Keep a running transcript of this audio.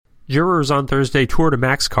Jurors on Thursday toured a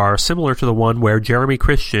Max car similar to the one where Jeremy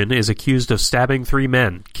Christian is accused of stabbing 3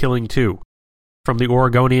 men, killing 2. From the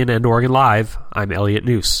Oregonian and Oregon Live, I'm Elliot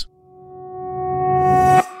Noose.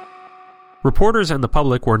 Reporters and the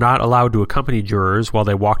public were not allowed to accompany jurors while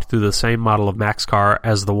they walked through the same model of Max car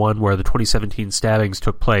as the one where the 2017 stabbings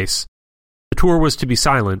took place. The tour was to be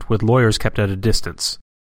silent, with lawyers kept at a distance.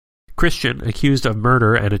 Christian, accused of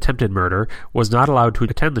murder and attempted murder, was not allowed to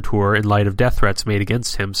attend the tour in light of death threats made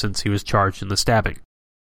against him since he was charged in the stabbing.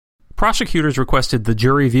 Prosecutors requested the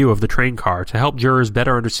jury view of the train car to help jurors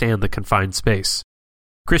better understand the confined space.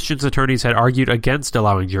 Christian's attorneys had argued against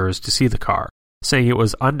allowing jurors to see the car, saying it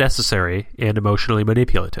was unnecessary and emotionally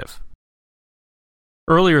manipulative.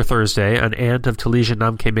 Earlier Thursday, an aunt of Talija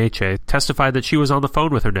Namke-Meche testified that she was on the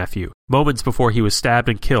phone with her nephew, moments before he was stabbed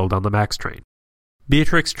and killed on the Max train.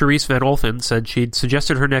 Beatrix Therese Van Olthen said she'd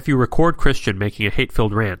suggested her nephew record Christian making a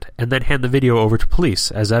hate-filled rant and then hand the video over to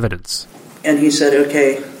police as evidence. And he said,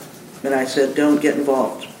 okay. And I said, don't get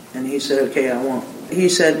involved. And he said, okay, I won't. He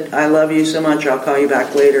said, I love you so much, I'll call you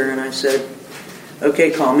back later. And I said,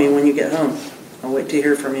 okay, call me when you get home. I'll wait to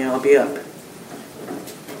hear from you, I'll be up.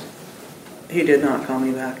 He did not call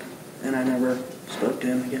me back, and I never spoke to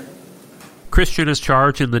him again. Christian is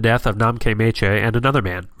charged in the death of Namke-Meche and another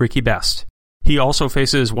man, Ricky Best. He also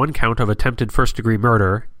faces 1 count of attempted first-degree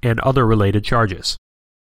murder and other related charges.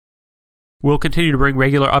 We'll continue to bring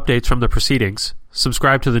regular updates from the proceedings.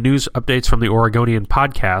 Subscribe to the news updates from the Oregonian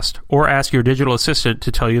podcast, or ask your digital assistant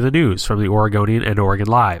to tell you the news from the Oregonian and Oregon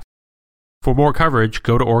Live. For more coverage,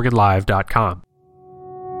 go to OregonLive.com.